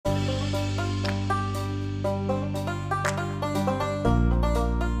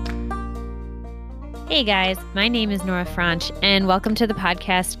Hey guys, my name is Nora Franch, and welcome to the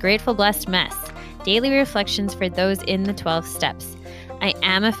podcast Grateful Blessed Mess, daily reflections for those in the 12 steps. I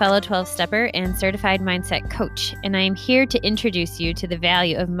am a fellow 12-stepper and certified mindset coach, and I am here to introduce you to the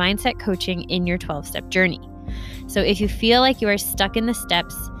value of mindset coaching in your 12-step journey. So if you feel like you are stuck in the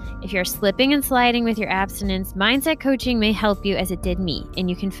steps, if you're slipping and sliding with your abstinence, mindset coaching may help you as it did me, and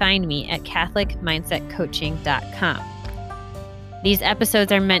you can find me at CatholicMindsetCoaching.com. These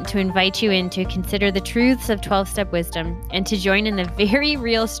episodes are meant to invite you in to consider the truths of 12-step wisdom and to join in the very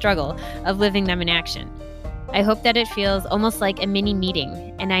real struggle of living them in action. I hope that it feels almost like a mini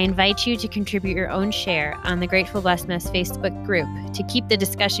meeting, and I invite you to contribute your own share on the Grateful Blessedness Facebook group to keep the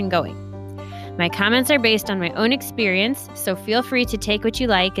discussion going. My comments are based on my own experience, so feel free to take what you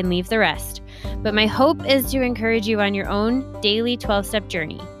like and leave the rest. But my hope is to encourage you on your own daily 12-step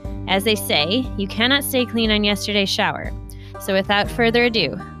journey. As they say, you cannot stay clean on yesterday's shower. So without further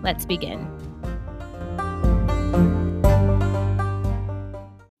ado, let's begin.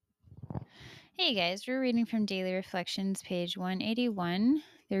 Hey guys, we're reading from Daily Reflections, page 181.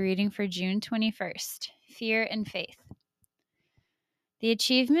 The reading for June 21st, Fear and Faith. The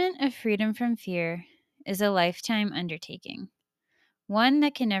achievement of freedom from fear is a lifetime undertaking, one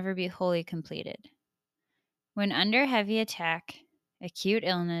that can never be wholly completed. When under heavy attack, acute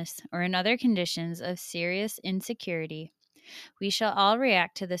illness, or in other conditions of serious insecurity, we shall all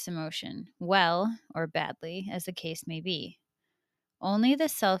react to this emotion, well or badly, as the case may be. Only the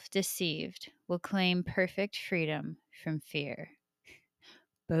self-deceived will claim perfect freedom from fear.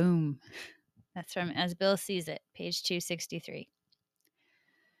 Boom. That's from As Bill Sees It, page 263.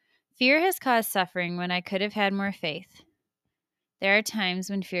 Fear has caused suffering when I could have had more faith. There are times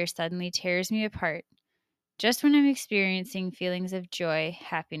when fear suddenly tears me apart, just when I'm experiencing feelings of joy,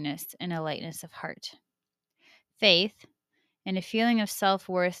 happiness, and a lightness of heart. Faith, and a feeling of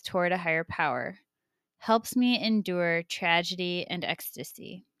self-worth toward a higher power, helps me endure tragedy and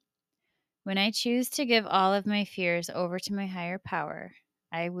ecstasy. When I choose to give all of my fears over to my higher power,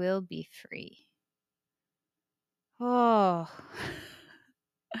 I will be free. Oh,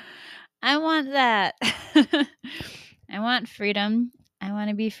 I want that. I want freedom. I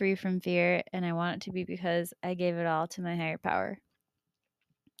want to be free from fear, and I want it to be because I gave it all to my higher power.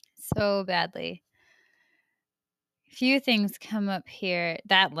 So badly. Few things come up here.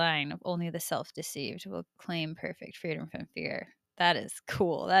 That line of only the self-deceived will claim perfect freedom from fear. That is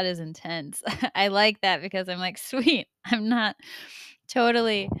cool. That is intense. I like that because I'm like, sweet. I'm not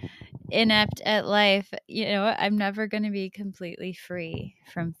totally inept at life. I'm never going to be completely free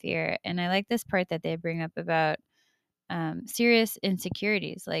from fear. And I like this part that they bring up about serious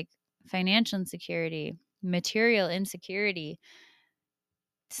insecurities like financial insecurity, material insecurity,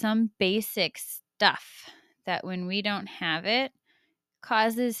 some basic stuff that when we don't have it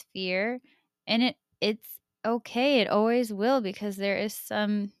causes fear, and it's okay. It always will, because there is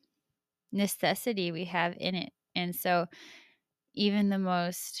some necessity we have in it. And so even the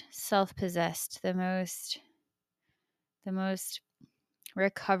most self-possessed, the most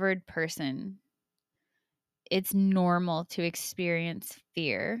recovered person, it's normal to experience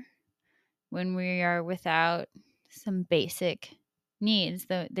fear when we are without some basic needs,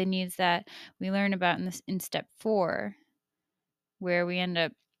 the needs that we learn about in step 4, where we end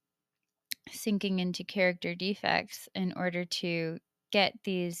up sinking into character defects in order to get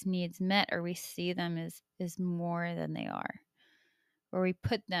these needs met, or we see them as more than they are, or we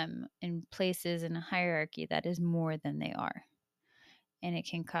put them in places in a hierarchy that is more than they are, and it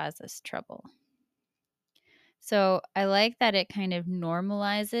can cause us trouble. So I like that it kind of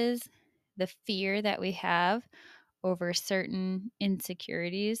normalizes the fear that we have over certain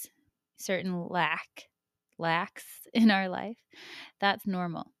insecurities, certain lacks in our life. That's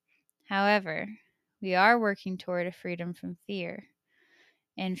normal. However, we are working toward a freedom from fear.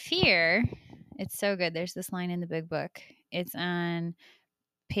 And fear, it's so good. There's this line in the big book. It's on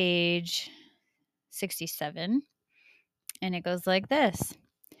page 67, and it goes like this.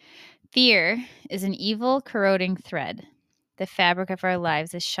 Fear is an evil, corroding thread. The fabric of our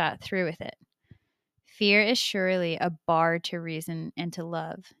lives is shot through with it. Fear is surely a bar to reason and to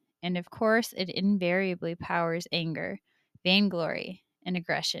love, and of course it invariably powers anger, vainglory, and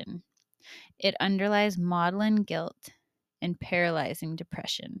aggression. It underlies maudlin guilt and paralyzing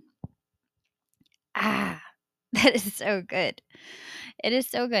depression. Ah, that is so good. It is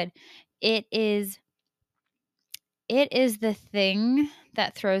so good. It is the thing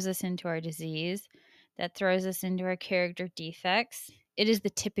that throws us into our disease, that throws us into our character defects. It is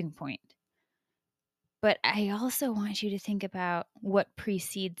the tipping point. But I also want you to think about what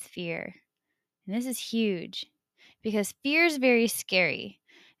precedes fear. And this is huge, because fear is very scary.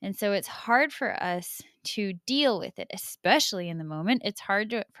 And so it's hard for us to deal with it, especially in the moment. It's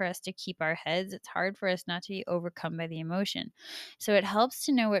hard for us to keep our heads. It's hard for us not to be overcome by the emotion. So it helps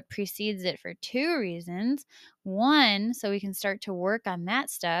to know what precedes it for two reasons. One, so we can start to work on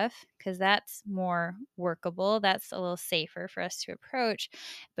that stuff because that's more workable. That's a little safer for us to approach.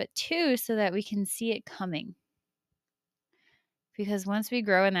 But two, so that we can see it coming. Because once we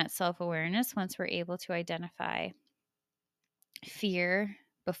grow in that self-awareness, once we're able to identify fear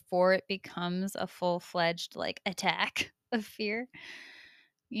before it becomes a full-fledged attack of fear,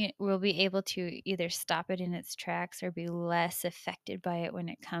 we'll be able to either stop it in its tracks or be less affected by it when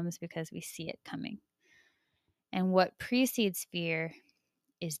it comes because we see it coming. And what precedes fear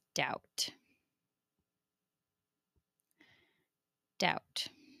is doubt. Doubt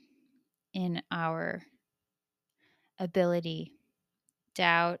in our ability,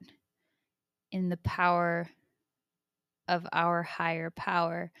 doubt in the power of our higher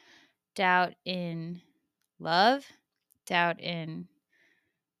power, doubt in love, doubt in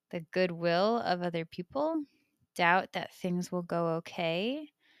the goodwill of other people, doubt that things will go okay,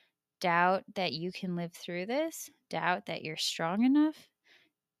 doubt that you can live through this, doubt that you're strong enough,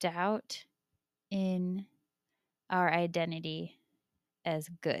 doubt in our identity as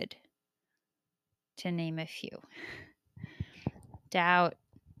good, to name a few. Doubt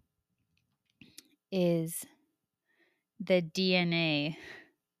is the DNA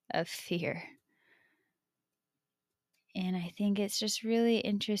of fear. And I think it's just really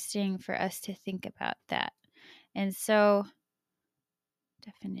interesting for us to think about that. And so,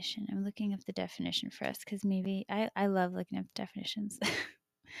 definition. I'm looking up the definition for us because maybe I love looking up definitions.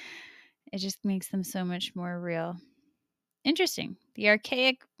 It just makes them so much more real. Interesting. The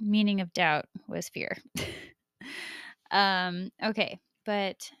archaic meaning of doubt was fear. Okay,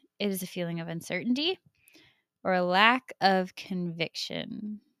 but it is a feeling of uncertainty or a lack of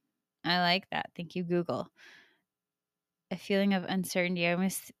conviction. I like that. Thank you, Google. A feeling of uncertainty. I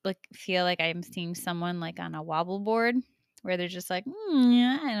almost feel like I'm seeing someone on a wobble board where they're just like,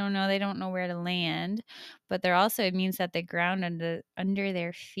 yeah, I don't know. They don't know where to land. But it means that the ground under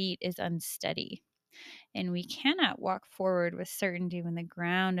their feet is unsteady. And we cannot walk forward with certainty when the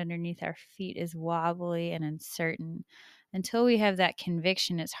ground underneath our feet is wobbly and uncertain. Until we have that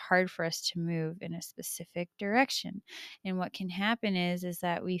conviction, it's hard for us to move in a specific direction. And what can happen is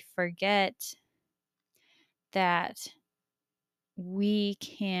that we forget that we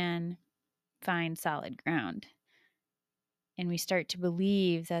can find solid ground. And we start to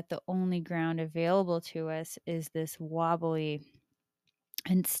believe that the only ground available to us is this wobbly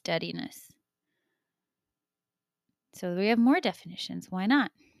unsteadiness. So we have more definitions. Why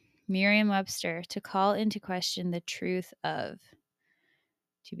not? Merriam-Webster, to call into question the truth of,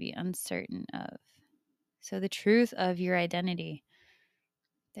 to be uncertain of. So the truth of your identity,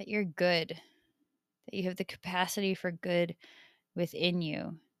 that you're good, that you have the capacity for good within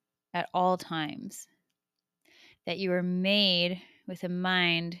you at all times, that you are made with a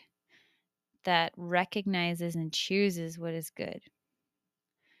mind that recognizes and chooses what is good.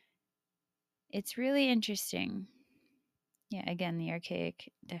 It's really interesting. Yeah, again, the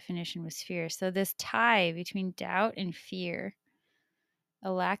archaic definition was fear. So this tie between doubt and fear, a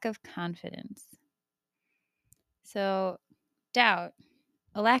lack of confidence. So doubt,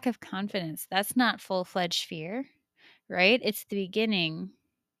 a lack of confidence, that's not full-fledged fear, right? It's the beginning.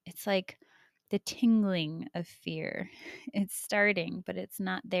 It's like the tingling of fear. It's starting, but it's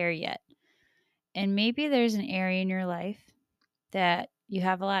not there yet. And maybe there's an area in your life that you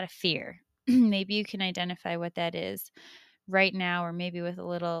have a lot of fear. Maybe you can identify what that is right now, or maybe with a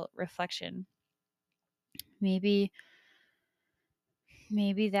little reflection. Maybe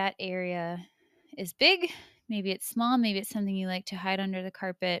that area is big, maybe it's small, maybe it's something you like to hide under the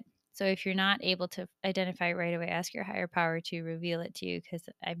carpet. So if you're not able to identify it right away, ask your higher power to reveal it to you, because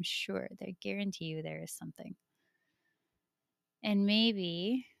I'm sure they guarantee you there is something. And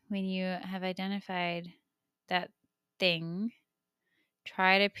maybe when you have identified that thing,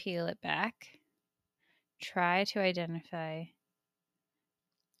 try to peel it back. Try to identify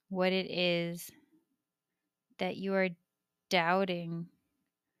what it is that you are doubting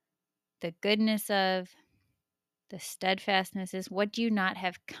the goodness of, the steadfastness is. What do you not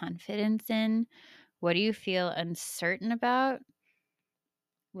have confidence in? What do you feel uncertain about?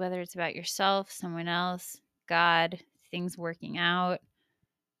 Whether it's about yourself, someone else, God, things working out.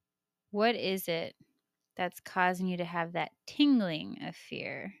 What is it that's causing you to have that tingling of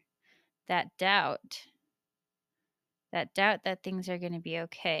fear, that doubt that things are going to be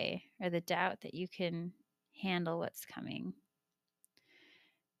okay, or the doubt that you can handle what's coming?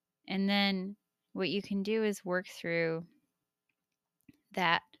 And then what you can do is work through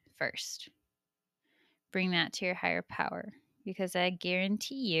that first. Bring that to your higher power, because I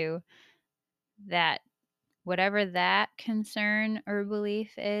guarantee you that whatever that concern or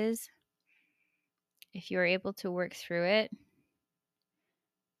belief is, if you're able to work through it,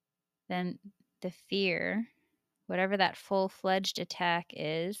 then the fear, whatever that full-fledged attack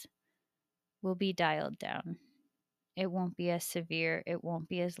is, will be dialed down. It won't be as severe. It won't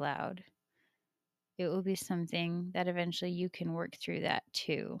be as loud. It will be something that eventually you can work through that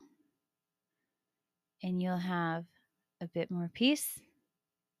too. And you'll have a bit more peace,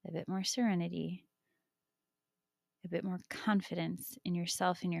 a bit more serenity, a bit more confidence in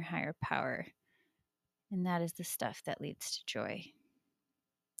yourself and your higher power. And that is the stuff that leads to joy.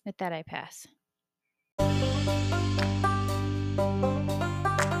 With that, I pass.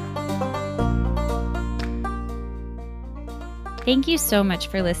 Thank you so much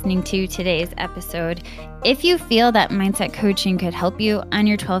for listening to today's episode. If you feel that mindset coaching could help you on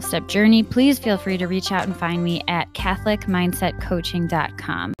your 12-step journey, please feel free to reach out and find me at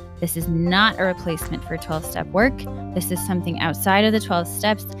catholicmindsetcoaching.com. This is not a replacement for 12-step work. This is something outside of the 12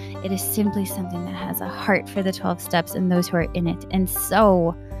 steps. It is simply something that has a heart for the 12 steps and those who are in it. And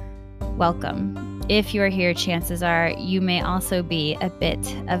so, welcome. If you are here, chances are you may also be a bit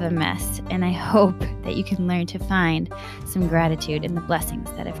of a mess. And I hope that you can learn to find some gratitude in the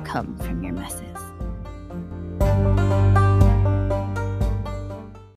blessings that have come from your messes.